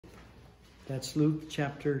That's Luke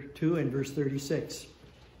chapter 2 and verse 36.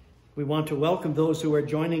 We want to welcome those who are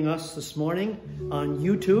joining us this morning on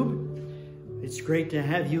YouTube. It's great to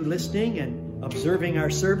have you listening and observing our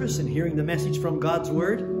service and hearing the message from God's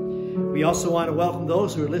Word. We also want to welcome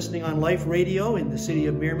those who are listening on Life Radio in the city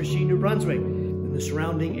of Miramichi, New Brunswick, and the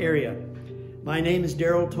surrounding area. My name is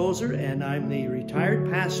Darel Tozer, and I'm the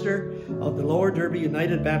retired pastor of the Lower Derby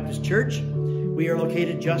United Baptist Church. We are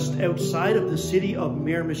located just outside of the city of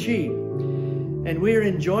Miramichi, and we are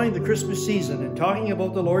enjoying the Christmas season and talking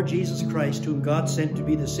about the Lord Jesus Christ, whom God sent to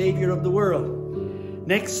be the Savior of the world.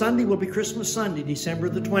 Next Sunday will be Christmas Sunday, December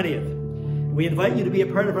the 20th. We invite you to be a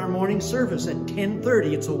part of our morning service at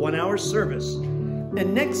 10:30. It's a 1-hour service.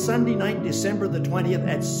 And next Sunday night, December the 20th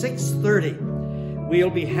at 6:30, we'll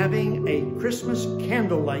be having a Christmas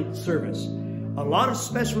candlelight service. A lot of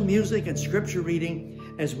special music and scripture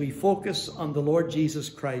reading as we focus on the Lord Jesus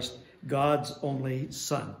Christ, God's only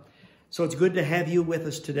Son. So it's good to have you with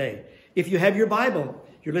us today. If you have your Bible,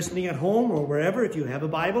 you're listening at home or wherever, if you have a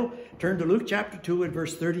Bible, turn to Luke chapter 2 and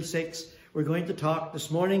verse 36. We're going to talk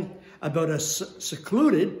this morning about a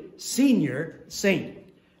secluded senior saint.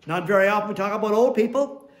 Not very often we talk about old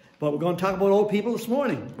people, but we're going to talk about old people this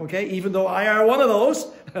morning, okay? Even though I are one of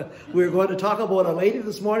those, we're going to talk about a lady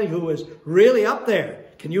this morning who was really up there.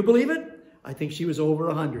 Can you believe it? I think she was over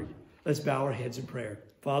 100. Let's bow our heads in prayer.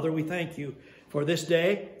 Father, we thank you for this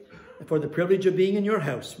day, for the privilege of being in your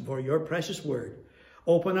house, for your precious word.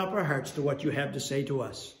 Open up our hearts to what you have to say to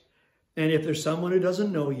us. And if there's someone who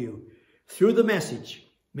doesn't know you, through the message,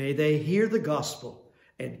 may they hear the gospel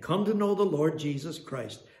and come to know the Lord Jesus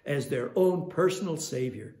Christ as their own personal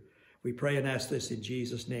Savior. We pray and ask this in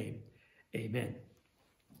Jesus' name. Amen.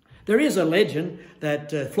 There is a legend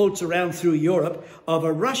that floats around through Europe of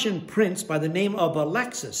a Russian prince by the name of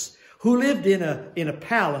Alexis, who lived in a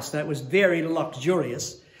palace that was very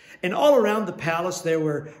luxurious. And all around the palace, there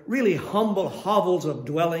were really humble hovels of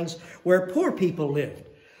dwellings where poor people lived.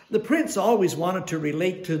 The prince always wanted to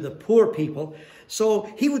relate to the poor people, so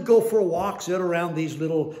he would go for walks out around these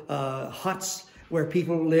little huts where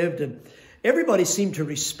people lived, and everybody seemed to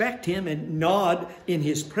respect him and nod in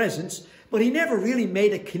his presence, but he never really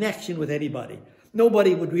made a connection with anybody.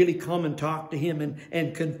 Nobody would really come and talk to him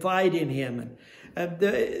and confide in him. And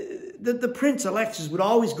the Prince Alexis would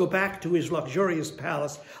always go back to his luxurious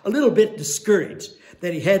palace a little bit discouraged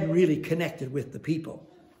that he hadn't really connected with the people.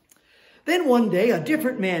 Then one day a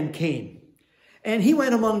different man came, and he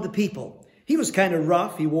went among the people. He was kind of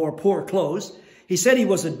rough. He wore poor clothes. He said he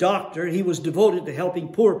was a doctor. He was devoted to helping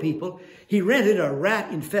poor people. He rented a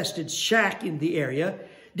rat-infested shack in the area,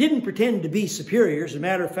 didn't pretend to be superior. As a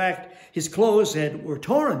matter of fact, his clothes were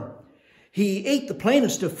torn. He ate the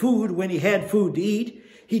plainest of food when he had food to eat.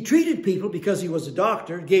 He treated people because he was a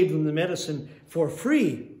doctor, gave them the medicine for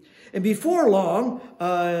free. And before long,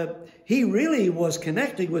 he really was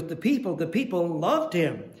connecting with the people. The people loved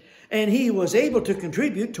him. And he was able to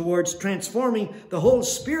contribute towards transforming the whole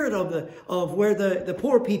spirit of where the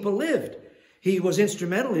poor people lived. He was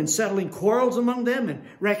instrumental in settling quarrels among them and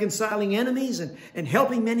reconciling enemies and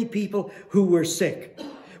helping many people who were sick.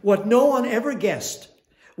 What no one ever guessed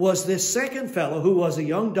was this second fellow, who was a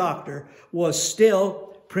young doctor, was still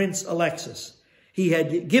Prince Alexis. He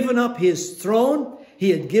had given up his throne,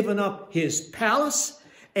 he had given up his palace,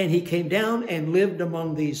 and he came down and lived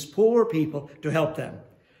among these poor people to help them.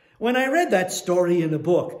 When I read that story in a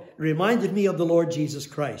book, it reminded me of the Lord Jesus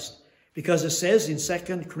Christ. Because it says in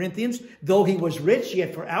 2 Corinthians, though he was rich,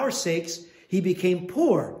 yet for our sakes he became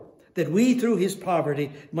poor, that we through his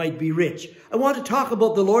poverty might be rich. I want to talk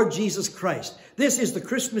about the Lord Jesus Christ. This is the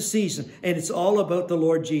Christmas season, and it's all about the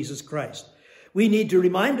Lord Jesus Christ. We need to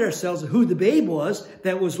remind ourselves of who the babe was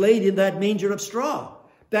that was laid in that manger of straw.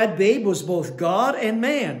 That babe was both God and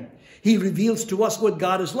man. He reveals to us what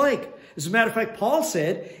God is like. As a matter of fact, Paul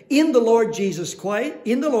said, in the Lord Jesus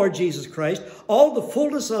Christ, all the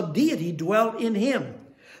fullness of deity dwelt in him.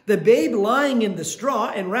 The babe lying in the straw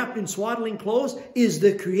and wrapped in swaddling clothes is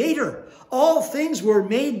the Creator. All things were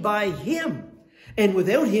made by him, and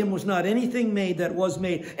without him was not anything made that was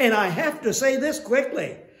made. And I have to say this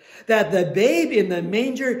quickly, that the babe in the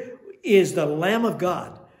manger is the Lamb of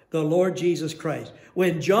God, the Lord Jesus Christ.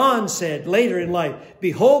 When John said later in life,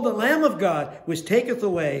 behold, the Lamb of God, which taketh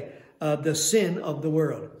away the sin of the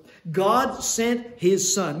world. God sent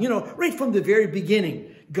his Son. You know, right from the very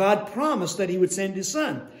beginning, God promised that he would send his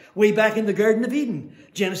Son. Way back in the Garden of Eden,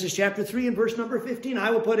 Genesis chapter 3 and verse number 15,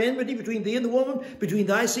 I will put enmity between thee and the woman, between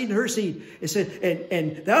thy seed and her seed. It said,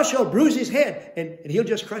 and thou shalt bruise his head, and he'll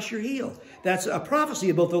just crush your heel. That's a prophecy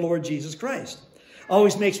about the Lord Jesus Christ.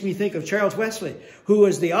 always makes me think of Charles Wesley, who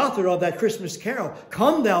was the author of that Christmas carol,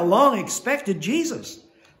 Come Thou Long Expected Jesus.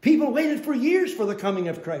 People waited for years for the coming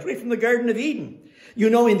of Christ, right from the Garden of Eden. You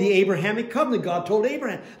know, in the Abrahamic covenant, God told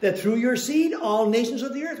Abraham that through your seed, all nations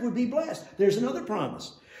of the earth would be blessed. There's another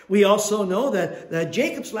promise. We also know that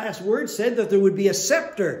Jacob's last word said that there would be a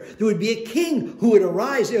scepter, there would be a king who would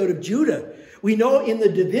arise out of Judah. We know in the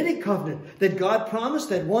Davidic covenant that God promised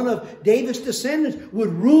that one of David's descendants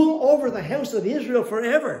would rule over the house of Israel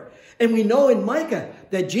forever. And we know in Micah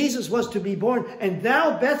that Jesus was to be born. And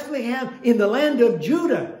thou, Bethlehem, in the land of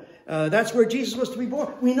Judah. That's where Jesus was to be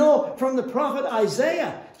born. We know from the prophet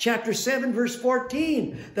Isaiah, chapter 7, verse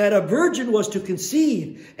 14, that a virgin was to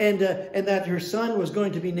conceive and that her son was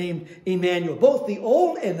going to be named Emmanuel. Both the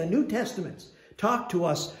Old and the New Testaments talk to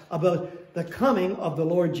us about the coming of the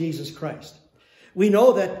Lord Jesus Christ. We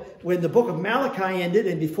know that when the book of Malachi ended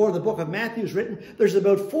and before the book of Matthew is written, there's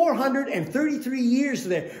about 433 years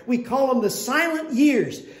there. We call them the silent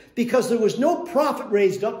years because there was no prophet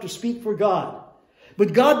raised up to speak for God.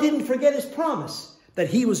 But God didn't forget his promise that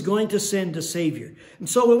he was going to send a Savior. And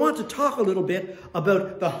so we want to talk a little bit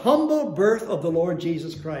about the humble birth of the Lord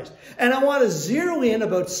Jesus Christ. And I want to zero in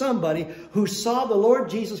about somebody who saw the Lord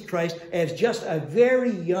Jesus Christ as just a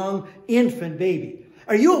very young infant baby.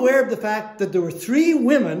 Are you aware of the fact that there were 3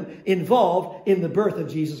 women involved in the birth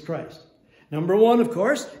of Jesus Christ? Number 1, of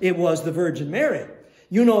course, it was the Virgin Mary.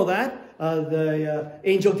 You know that. The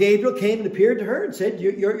angel Gabriel came and appeared to her and said,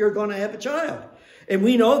 you're going to have a child. And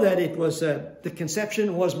we know that it was the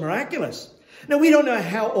conception was miraculous. Now, we don't know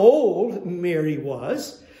how old Mary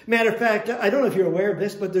was. Matter of fact, I don't know if you're aware of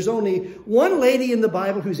this, but there's only one lady in the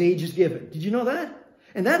Bible whose age is given. Did you know that?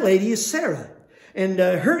 And that lady is Sarah. And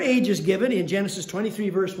her age is given in Genesis 23,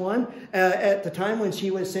 verse 1, at the time when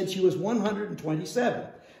she was 127.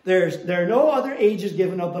 There are no other ages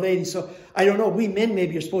given of the lady. So I don't know. We men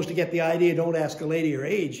maybe are supposed to get the idea, don't ask a lady her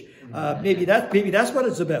age. Maybe that's what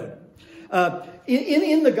it's about.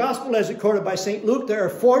 In the gospel as recorded by St. Luke, there are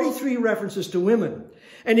 43 references to women.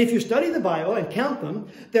 And if you study the Bible and count them,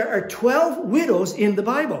 there are 12 widows in the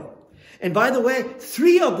Bible. And by the way,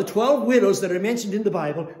 3 of the 12 widows that are mentioned in the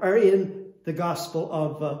Bible are in the gospel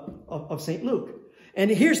of St. Luke. And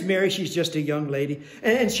here's Mary. She's just a young lady.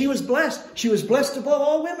 And she was blessed. She was blessed above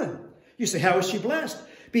all women. You say, how was she blessed?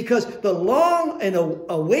 Because the long and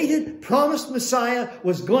awaited promised Messiah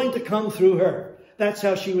was going to come through her. That's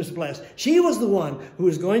how she was blessed. She was the one who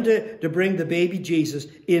was going to bring the baby Jesus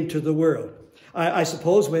into the world. I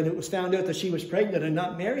suppose when it was found out that she was pregnant and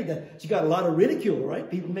not married, that she got a lot of ridicule, right?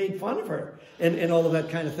 People made fun of her and all of that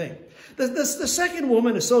kind of thing. The second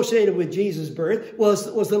woman associated with Jesus' birth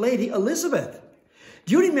was the lady Elizabeth.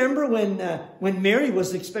 Do you remember when Mary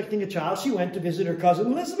was expecting a child, she went to visit her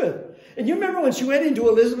cousin Elizabeth? And you remember when she went into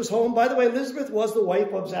Elizabeth's home? By the way, Elizabeth was the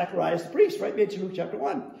wife of Zacharias the priest, right? Mentioned in Luke chapter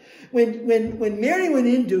 1. When Mary went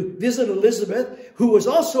in to visit Elizabeth, who was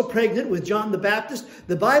also pregnant with John the Baptist,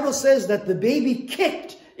 the Bible says that the baby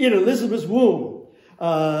kicked in Elizabeth's womb.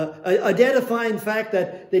 Identifying the fact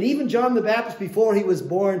that even John the Baptist, before he was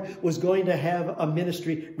born, was going to have a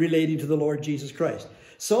ministry relating to the Lord Jesus Christ.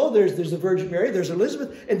 So there's the Virgin Mary, there's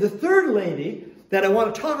Elizabeth, and the third lady that I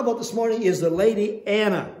want to talk about this morning is the Lady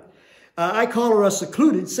Anna. I call her a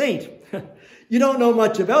secluded saint. You don't know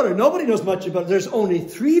much about her. Nobody knows much about her. There's only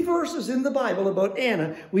 3 verses in the Bible about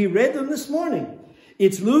Anna. We read them this morning.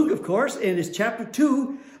 It's Luke, of course, and it's chapter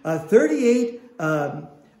 2, 38,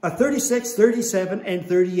 36, 37, and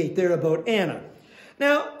 38. They're about Anna.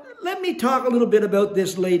 Now, let me talk a little bit about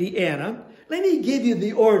this Lady Anna. Let me give you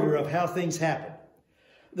the order of how things happen.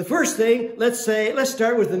 The first thing, let's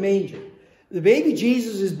start with the manger. The baby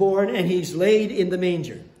Jesus is born and he's laid in the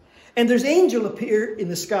manger. And there's angel appear in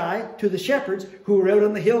the sky to the shepherds who were out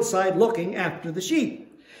on the hillside looking after the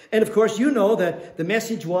sheep. And of course, you know that the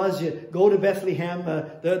message was, go to Bethlehem,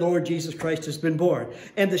 the Lord Jesus Christ has been born.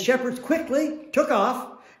 And the shepherds quickly took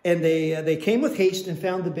off and they came with haste and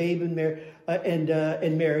found the babe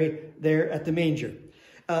and Mary there at the manger.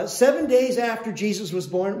 7 days after Jesus was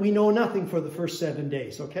born, we know nothing for the first 7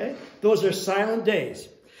 days, okay? Those are silent days.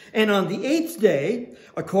 And on the 8th day,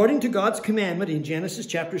 according to God's commandment in Genesis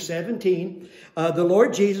chapter 17, the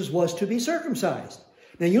Lord Jesus was to be circumcised.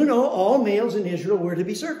 Now, you know all males in Israel were to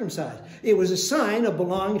be circumcised. It was a sign of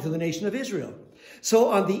belonging to the nation of Israel.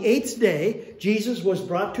 So on the 8th day, Jesus was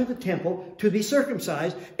brought to the temple to be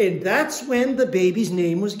circumcised, and that's when the baby's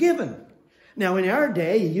name was given. Now, in our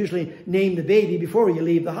day, you usually name the baby before you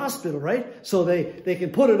leave the hospital, right? So they can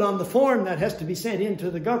put it on the form that has to be sent in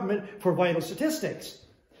to the government for vital statistics.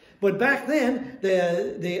 But back then,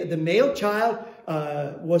 the male child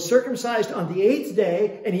was circumcised on the 8th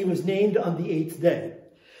day, and he was named on the 8th day.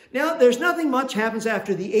 Now, there's nothing much happens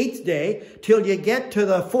after the 8th day till you get to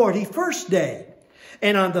the 41st day.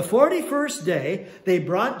 And on the 41st day, they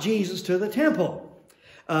brought Jesus to the temple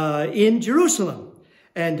in Jerusalem.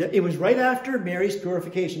 And it was right after Mary's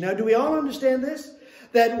purification. Now, do we all understand this?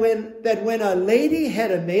 That when a lady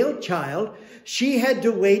had a male child, she had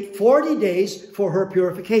to wait 40 days for her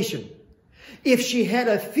purification. If she had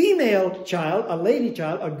a female child, a lady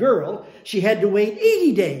child, a girl, she had to wait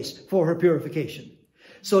 80 days for her purification.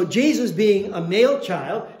 So Jesus being a male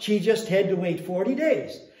child, she just had to wait 40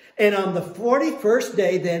 days. And on the 41st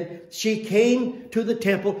day, then, she came to the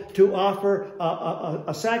temple to offer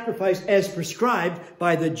a sacrifice as prescribed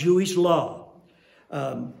by the Jewish law.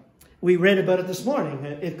 We read about it this morning.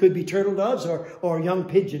 It could be turtle doves or young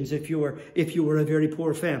pigeons if you were a very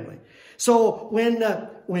poor family. So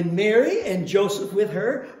when Mary and Joseph with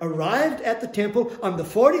her arrived at the temple on the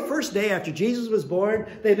 41st day after Jesus was born,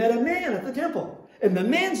 they met a man at the temple. And the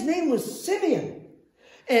man's name was Simeon.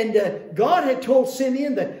 And God had told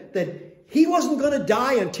Simeon that he wasn't going to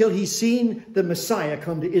die until he's seen the Messiah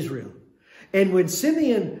come to Israel. And when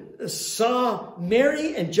Simeon saw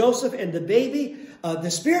Mary and Joseph and the baby,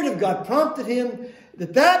 the Spirit of God prompted him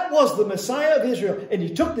that was the Messiah of Israel. And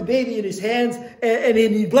he took the baby in his hands and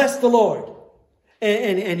he blessed the Lord.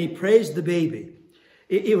 And he praised the baby.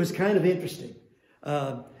 It was kind of interesting.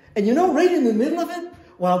 And you know, right in the middle of it,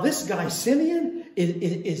 while this guy Simeon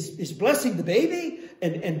is blessing the baby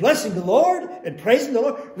and blessing the Lord and praising the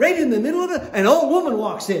Lord, right in the middle of it, an old woman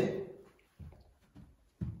walks in.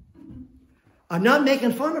 I'm not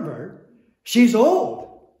making fun of her. She's old.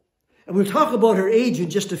 And we'll talk about her age in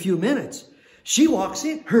just a few minutes. She walks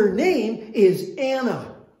in. Her name is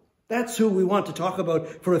Anna. That's who we want to talk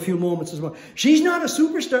about for a few moments as well. She's not a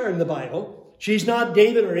superstar in the Bible. She's not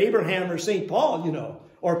David or Abraham or St. Paul, you know,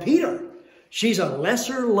 or Peter. She's a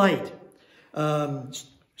lesser light.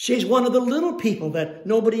 She's one of the little people that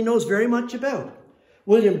nobody knows very much about.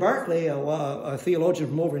 William Barclay, a theologian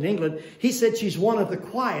from over in England, he said she's one of the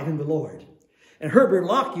quiet in the Lord. And Herbert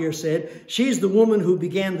Lockyer said she's the woman who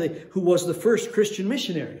was the first Christian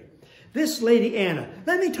missionary. This lady Anna.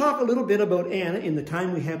 Let me talk a little bit about Anna in the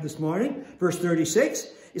time we have this morning. Verse 36,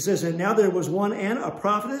 it says, and now there was one Anna, a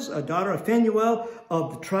prophetess, a daughter of Phanuel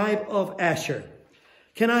of the tribe of Asher.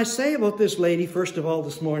 Can I say about this lady, first of all,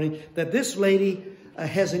 this morning, that this lady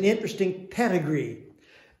has an interesting pedigree.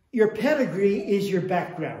 Your pedigree is your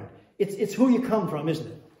background. It's who you come from, isn't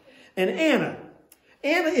it? And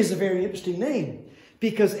Anna is a very interesting name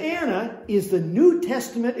because Anna is the New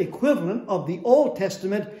Testament equivalent of the Old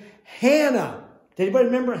Testament Hannah. Did anybody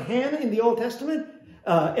remember Hannah in the Old Testament?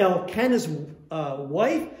 Elkanah's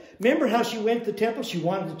wife. Remember how she went to the temple? She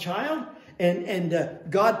wanted a child. And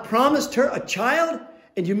God promised her a child.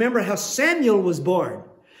 And you remember how Samuel was born.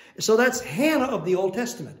 So that's Hannah of the Old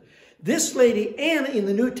Testament. This lady, Anna, in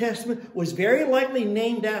the New Testament, was very likely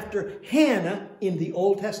named after Hannah in the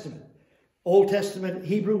Old Testament. Old Testament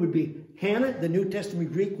Hebrew would be Hannah. The New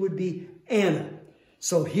Testament Greek would be Anna.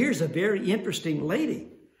 So here's a very interesting lady.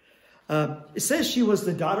 It says she was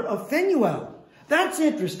the daughter of Phanuel. That's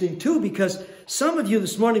interesting too, because some of you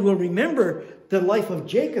this morning will remember the life of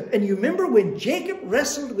Jacob. And you remember when Jacob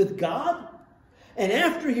wrestled with God? And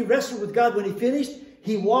after he wrestled with God, when he finished,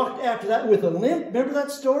 he walked after that with a limp. Remember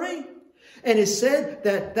that story? And it said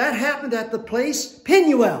that happened at the place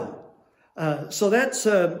Phanuel. So that's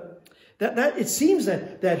it seems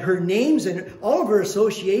that her names and all of her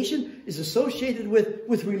association is associated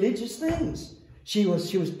with religious things. She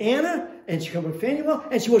was Anna, and she came from Phanuel,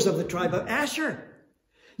 and she was of the tribe of Asher.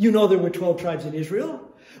 You know there were 12 tribes in Israel.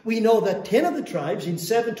 We know that 10 of the tribes in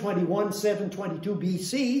 721, 722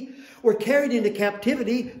 BC were carried into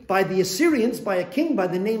captivity by the Assyrians by a king by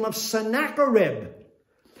the name of Sennacherib.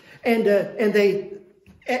 And the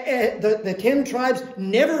 10 tribes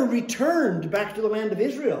never returned back to the land of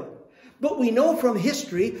Israel. But we know from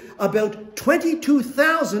history about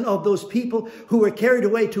 22,000 of those people who were carried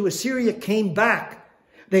away to Assyria came back.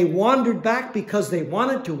 They wandered back because they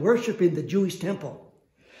wanted to worship in the Jewish temple.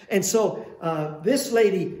 And so this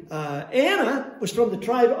lady, Anna, was from the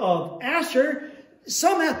tribe of Asher.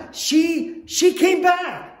 Somehow she came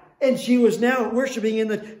back and she was now worshiping in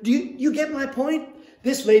the... Do you get my point?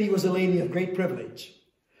 This lady was a lady of great privilege.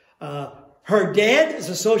 Her dad is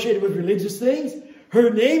associated with religious things. Her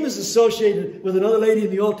name is associated with another lady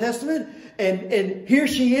in the Old Testament. And here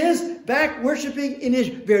she is back worshiping in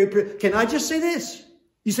Israel. Can I just say this?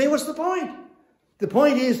 You say, what's the point? The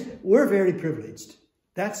point is we're very privileged.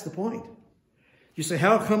 That's the point. You say,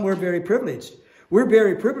 how come we're very privileged? We're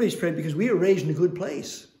very privileged, friend, because we were raised in a good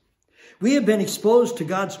place. We have been exposed to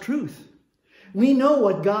God's truth. We know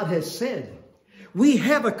what God has said. We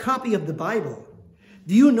have a copy of the Bible.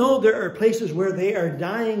 Do you know there are places where they are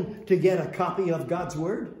dying to get a copy of God's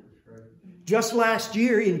Word? Just last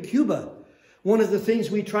year in Cuba, one of the things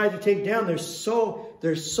we tried to take down, they're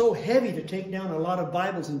so heavy to take down a lot of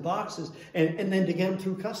Bibles in boxes and then to get them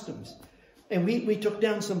through customs. And we took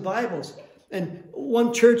down some Bibles. And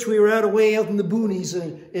one church, we were away out in the boonies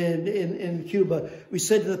in Cuba. We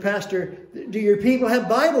said to the pastor, do your people have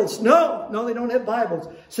Bibles? No, they don't have Bibles.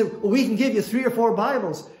 I said, well, we can give you 3 or 4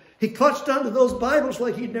 Bibles. He clutched onto those Bibles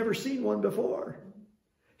like he'd never seen one before.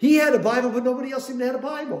 He had a Bible, but nobody else seemed to have a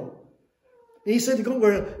Bible. And he said,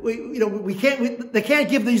 they can't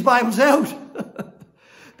give these Bibles out.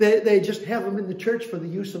 They just have them in the church for the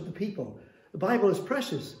use of the people. The Bible is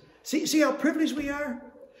precious. See how privileged we are?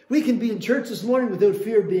 We can be in church this morning without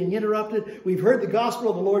fear of being interrupted. We've heard the gospel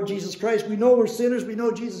of the Lord Jesus Christ. We know we're sinners. We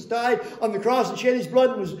know Jesus died on the cross and shed his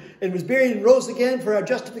blood and was buried and rose again for our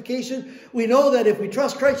justification. We know that if we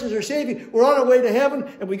trust Christ as our Savior, we're on our way to heaven.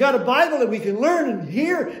 And we got a Bible that we can learn and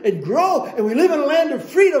hear and grow. And we live in a land of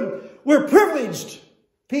freedom. We're privileged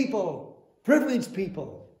people. Privileged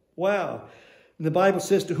people. Wow. And the Bible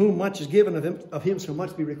says, to whom much is given, of him shall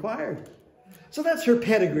much be required. So that's her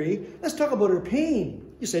pedigree. Let's talk about her pain.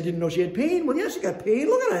 You said, didn't know she had pain? Well, yes, she got pain.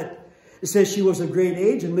 Look at it. It says she was of great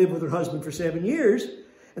age and lived with her husband for 7 years.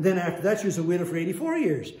 And then after that, she was a widow for 84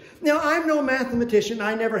 years. Now, I'm no mathematician.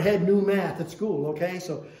 I never had new math at school, okay?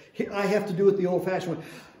 So I have to do it the old-fashioned way.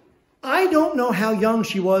 I don't know how young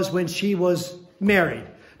she was when she was married.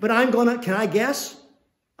 But can I guess?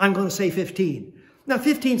 I'm going to say 15. Now,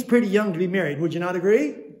 15 is pretty young to be married. Would you not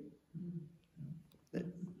agree?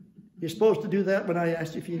 You're supposed to do that when I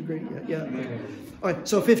asked if you agree. Yeah. All right,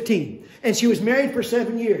 so 15. And she was married for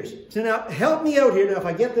 7 years. So now, help me out here now if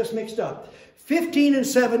I get this mixed up. 15 and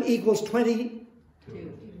 7 equals 22.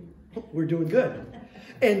 We're doing good.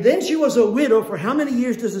 And then she was a widow for how many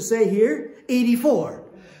years does it say here? 84.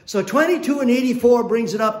 So 22 and 84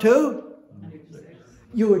 brings it up to? 106.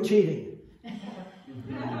 You were cheating.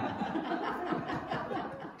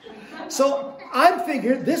 So I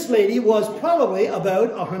figured this lady was probably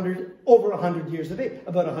about over 100 years of age,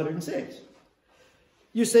 about 106.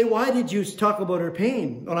 You say, why did you talk about her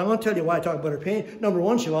pain? Well, I'm going to tell you why I talk about her pain. Number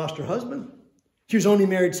one, she lost her husband. She was only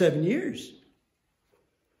married 7 years.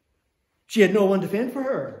 She had no one to fend for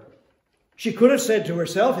her. She could have said to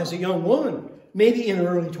herself as a young woman, maybe in her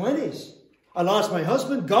early 20s, I lost my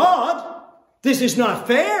husband. God, this is not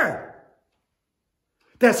fair.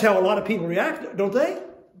 That's how a lot of people react, don't they?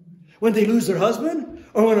 When they lose their husband,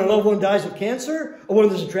 or when a loved one dies of cancer, or when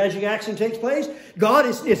there's a tragic accident takes place.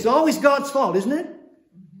 It's always God's fault, isn't it?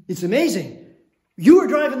 It's amazing. You were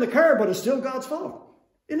driving the car, but it's still God's fault.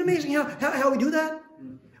 Isn't it amazing how we do that?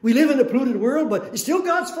 We live in a polluted world, but it's still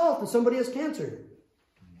God's fault that somebody has cancer.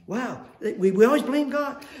 Wow. We always blame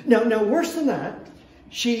God. Now worse than that,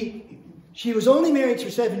 she was only married for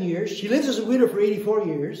 7 years. She lives as a widow for 84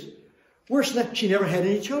 years. Worse than that, she never had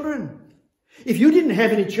any children. If you didn't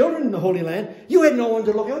have any children in the Holy Land, you had no one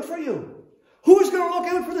to look out for you. Who was going to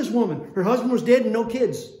look out for this woman? Her husband was dead and no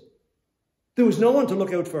kids. There was no one to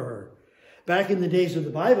look out for her. Back in the days of the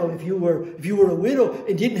Bible, if you were a widow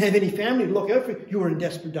and didn't have any family to look out for you were in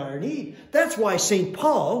desperate dire need. That's why St.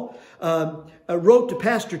 Paul wrote to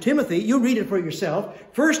Pastor Timothy. You read it for yourself.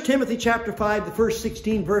 1 Timothy chapter 5, the first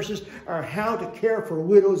 16 verses are how to care for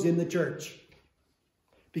widows in the church.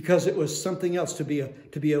 Because it was something else to be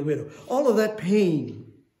a widow. All of that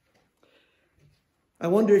pain. I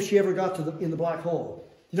wonder if she ever got in the black hole.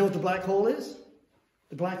 You know what the black hole is?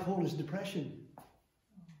 The black hole is depression.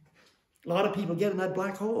 A lot of people get in that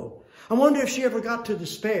black hole. I wonder if she ever got to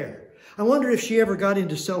despair. I wonder if she ever got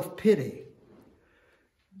into self-pity.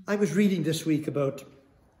 I was reading this week about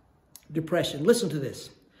depression. Listen to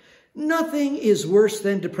this. Nothing is worse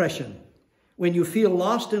than depression when you feel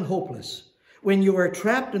lost and hopeless. When you are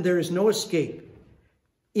trapped and there is no escape.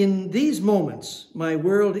 In these moments, my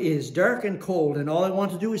world is dark and cold and all I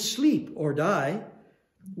want to do is sleep or die.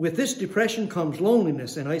 With this depression comes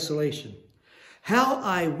loneliness and isolation. How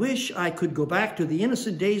I wish I could go back to the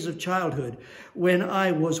innocent days of childhood when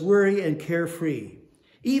I was worry and carefree.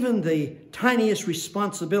 Even the tiniest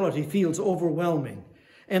responsibility feels overwhelming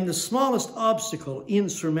and the smallest obstacle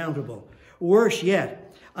insurmountable. Worse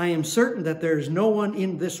yet, I am certain that there is no one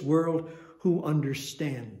in this world who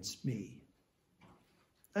understands me.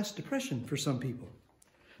 That's depression for some people.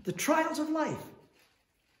 The trials of life.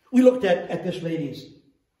 We looked at this lady's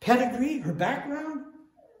pedigree, her background,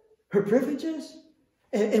 her privileges,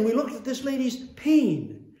 and we looked at this lady's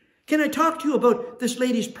pain. Can I talk to you about this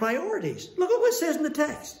lady's priorities? Look at what it says in the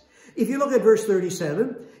text. If you look at verse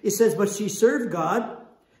 37, it says, but she served God.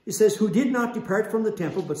 It says, who did not depart from the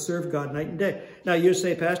temple, but served God night and day. Now you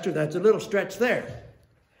say, Pastor, that's a little stretch there.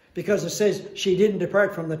 Because it says she didn't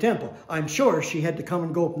depart from the temple. I'm sure she had to come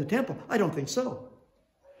and go from the temple. I don't think so.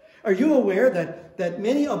 Are you aware that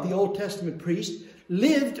many of the Old Testament priests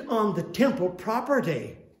lived on the temple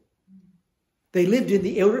property? They lived in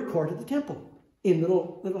the outer court of the temple, in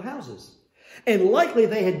little houses. And likely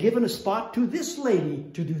they had given a spot to this lady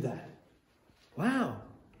to do that. Wow.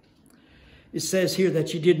 It says here that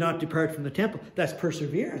she did not depart from the temple. That's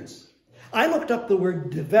perseverance. I looked up the word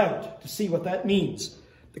devout to see what that means.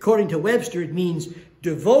 According to Webster, it means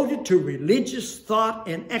devoted to religious thought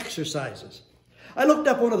and exercises. I looked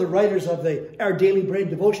up one of the writers of Our Daily Bread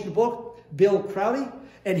devotional book, Bill Crowley,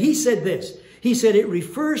 and he said this. He said it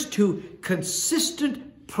refers to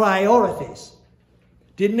consistent priorities.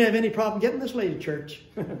 Didn't have any problem getting this lady to church.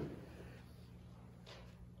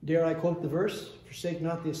 Dare I quote the verse? Forsake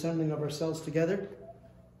not the assembling of ourselves together.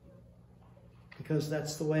 Because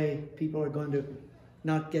that's the way people are going to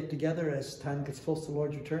not get together as time gets close to the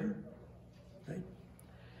Lord's return. Right?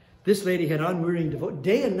 This lady had unwearying devotion,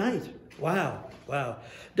 day and night. Wow, wow.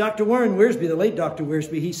 Dr. Warren Wiersbe, the late Dr.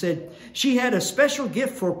 Wiersbe, he said, she had a special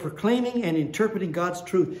gift for proclaiming and interpreting God's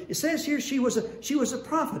truth. It says here she was a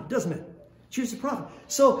prophet, doesn't it? She was a prophet.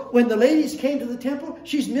 So when the ladies came to the temple,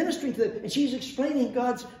 she's ministering to them and she's explaining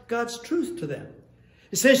God's truth to them.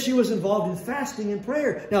 It says she was involved in fasting and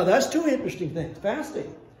prayer. Now that's two interesting things.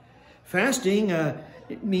 Fasting. Fasting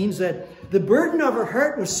it means that the burden of her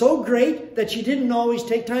heart was so great that she didn't always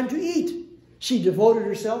take time to eat. She devoted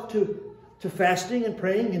herself to fasting and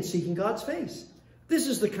praying and seeking God's face. This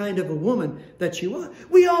is the kind of a woman that she was.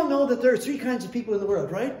 We all know that there are three kinds of people in the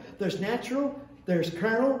world, right? There's natural, there's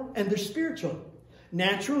carnal, and there's spiritual.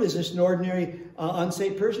 Natural is just an ordinary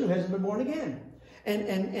unsaved person who hasn't been born again.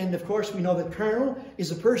 And of course, we know that carnal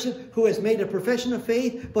is a person who has made a profession of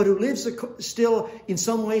faith, but who lives still in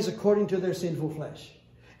some ways according to their sinful flesh.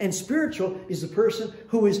 And spiritual is a person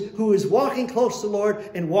who is walking close to the Lord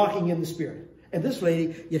and walking in the Spirit. And this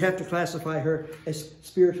lady, you'd have to classify her as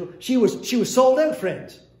spiritual. She was sold out,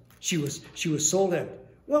 friends. She was sold out.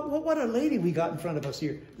 What a lady we got in front of us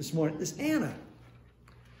here this morning. This Anna.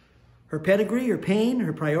 Her pedigree, her pain,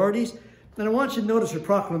 her priorities. And I want you to notice her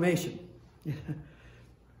proclamation.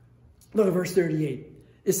 Look at verse 38.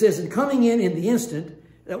 It says, and coming in the instant,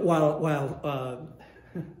 while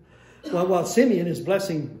Simeon is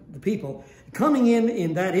blessing the people, coming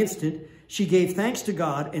in that instant, she gave thanks to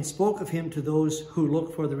God and spoke of him to those who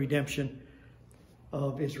look for the redemption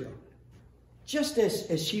of Israel. Just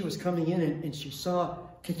as she was coming in and she saw,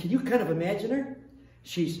 can you kind of imagine her?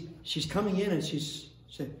 She's coming in and she's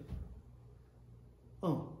said,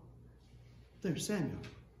 oh, there's Samuel.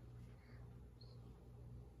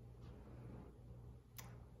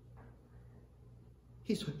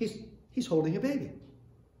 He's holding a baby.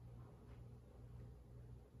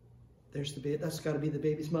 There's the baby. That's got to be the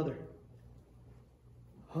baby's mother.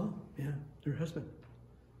 Oh, yeah, her husband.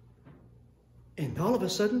 And all of a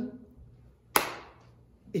sudden,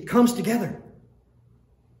 it comes together.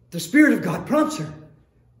 The Spirit of God prompts her.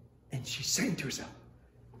 And she's saying to herself,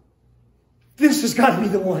 this has got to be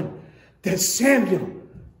the one that Samuel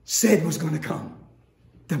said was going to come.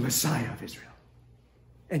 The Messiah of Israel.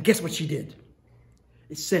 And guess what she did?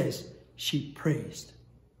 It says she praised.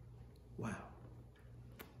 Wow.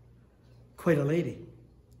 Quite a lady.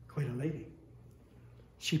 Quite a lady.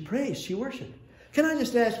 She praised. She worshiped. Can I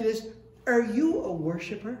just ask you this? Are you a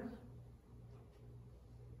worshiper?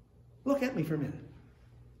 Look at me for a minute.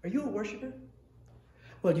 Are you a worshiper?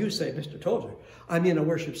 Well, you say, Mr. Tozer, I'm in a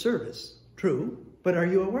worship service. True. But are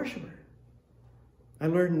you a worshiper? I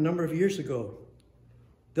learned a number of years ago,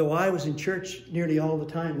 though I was in church nearly all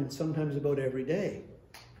the time and sometimes about every day,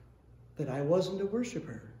 that I wasn't a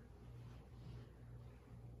worshiper.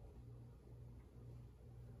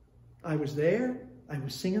 I was there, I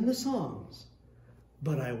was singing the songs,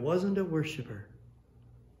 but I wasn't a worshiper.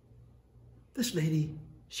 This lady,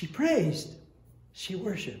 she praised, she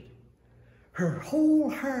worshiped. Her whole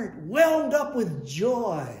heart welled up with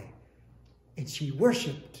joy, and she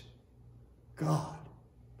worshiped God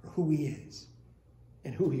for who he is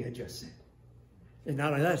and who he had just said. And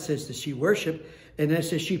not only that, it says that she worshiped, and then it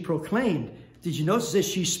says she proclaimed. Did you notice it says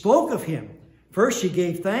she spoke of him? First she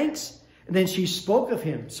gave thanks, and then she spoke of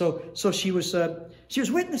him. So she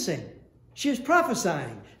was witnessing. She was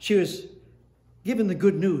prophesying. She was giving the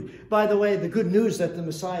good news. By the way, the good news that the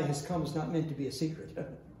Messiah has come is not meant to be a secret.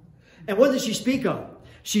 And what did she speak of?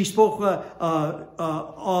 She spoke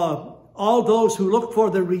all those who look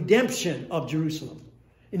for the redemption of Jerusalem.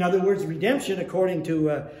 In other words, redemption, according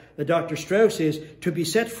to Dr. Strauss, is to be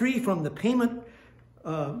set free from the payment,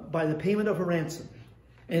 by the payment of a ransom.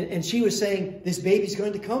 And she was saying, this baby's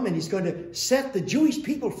going to come and he's going to set the Jewish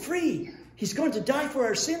people free. He's going to die for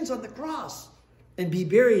our sins on the cross and be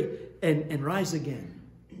buried and rise again.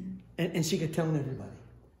 And she kept telling everybody,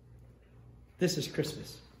 this is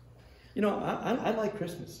Christmas. You know, I like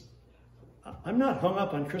Christmas. I'm not hung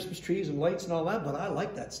up on Christmas trees and lights and all that, but I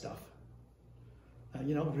like that stuff.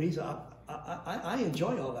 You know, I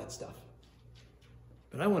enjoy all that stuff.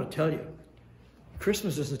 But I want to tell you,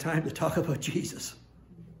 Christmas is the time to talk about Jesus.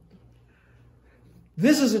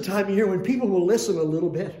 This is a time of year when people will listen a little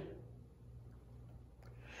bit.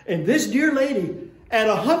 And this dear lady, at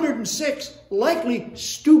 106, likely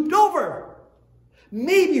stooped over.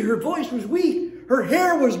 Maybe her voice was weak. Her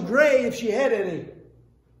hair was gray if she had any.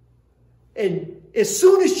 And as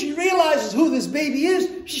soon as she realizes who this baby is,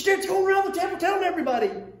 she starts going around the temple telling everybody.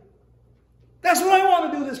 That's what I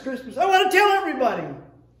want to do this Christmas. I want to tell everybody.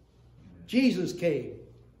 Jesus came,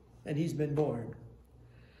 and he's been born.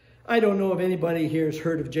 I don't know if anybody here has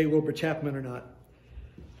heard of J. Wilbur Chapman or not.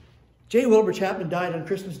 J. Wilbur Chapman died on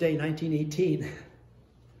Christmas Day, 1918.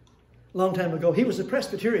 A long time ago. He was a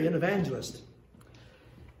Presbyterian evangelist.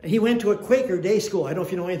 He went to a Quaker day school. I don't know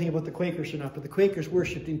if you know anything about the Quakers or not, but the Quakers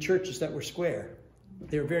worshipped in churches that were square.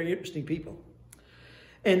 They were very interesting people.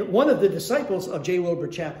 And one of the disciples of J. Wilbur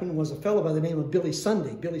Chapman was a fellow by the name of Billy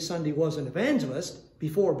Sunday. Billy Sunday was an evangelist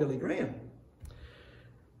before Billy Graham.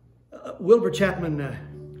 Wilbur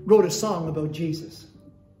Chapman wrote a song about Jesus,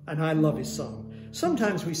 and I love his song.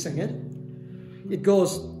 Sometimes we sing it. It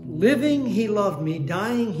goes, living he loved me,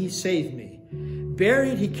 dying he saved me.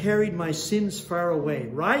 Buried, he carried my sins far away.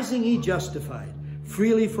 Rising, he justified,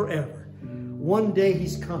 freely forever. One day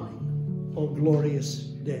he's coming, oh glorious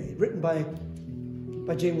day. Written by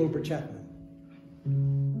J. Wilbur Chapman.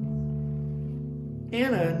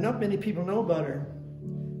 Anna, not many people know about her.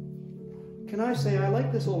 Can I say I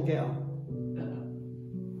like this old gal?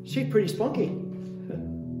 She's pretty spunky.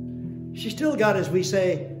 She still got, as we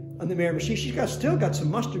say on the Mary machine, she's still got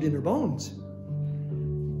some mustard in her bones.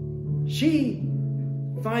 She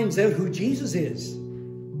finds out who Jesus is.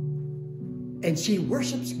 And she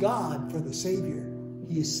worships God for the Savior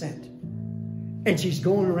he has sent. And she's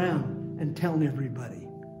going around and telling everybody.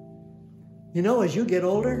 You know, as you get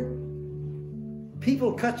older,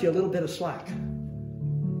 people cut you a little bit of slack.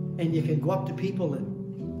 And you can go up to people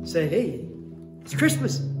and say, hey, it's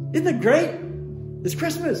Christmas. Isn't it great? It's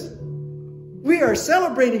Christmas. We are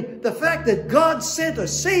celebrating the fact that God sent a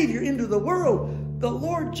Savior into the world. The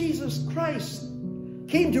Lord Jesus Christ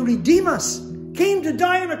came to redeem us, came to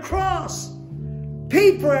die on a cross,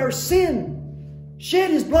 paid for our sin,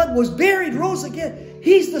 shed his blood, was buried, rose again.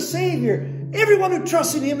 He's the Savior. Everyone who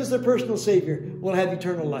trusts in him as their personal Savior will have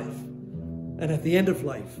eternal life. And at the end of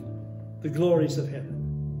life, the glories of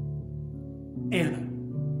heaven. Anna.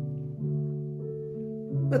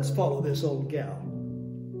 Let's follow this old gal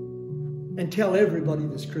and tell everybody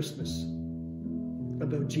this Christmas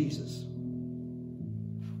about Jesus.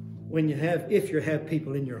 If you have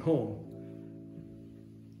people in your home,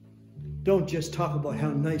 don't just talk about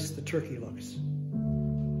how nice the turkey looks.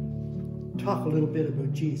 Talk a little bit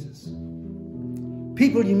about Jesus.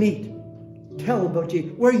 People you meet, tell them about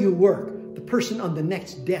Jesus. Where you work, the person on the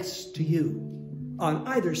next desk to you, on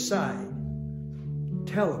either side,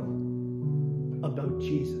 tell them about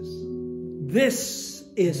Jesus. This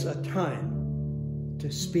is a time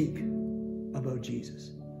to speak about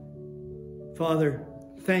Jesus. Father,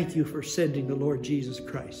 thank you for sending the Lord Jesus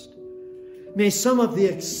Christ. May some of the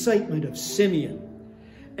excitement of Simeon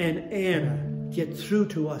and Anna get through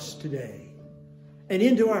to us today and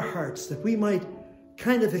into our hearts, that we might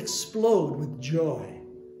kind of explode with joy.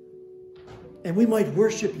 And we might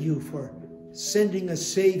worship you for sending a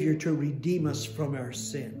Savior to redeem us from our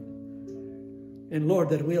sin. And Lord,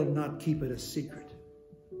 that we'll not keep it a secret,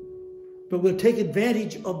 but we'll take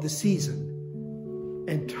advantage of the season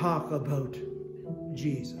and talk about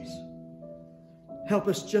Jesus. Help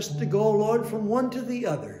us just to go, Lord, from one to the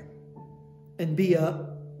other and be a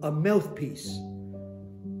mouthpiece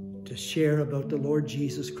to share about the Lord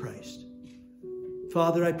Jesus Christ.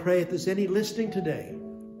 Father, I pray if there's any listening today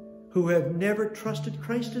who have never trusted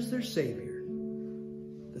Christ as their Savior,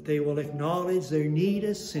 that they will acknowledge their need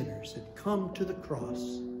as sinners and come to the cross.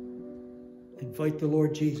 Invite the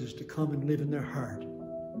Lord Jesus to come and live in their heart.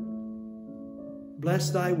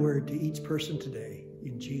 Bless thy word to each person today.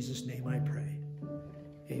 In Jesus' name I pray.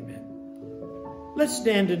 Amen. Let's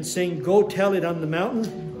stand and sing Go Tell It on the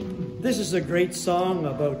Mountain. This is a great song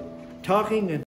about talking and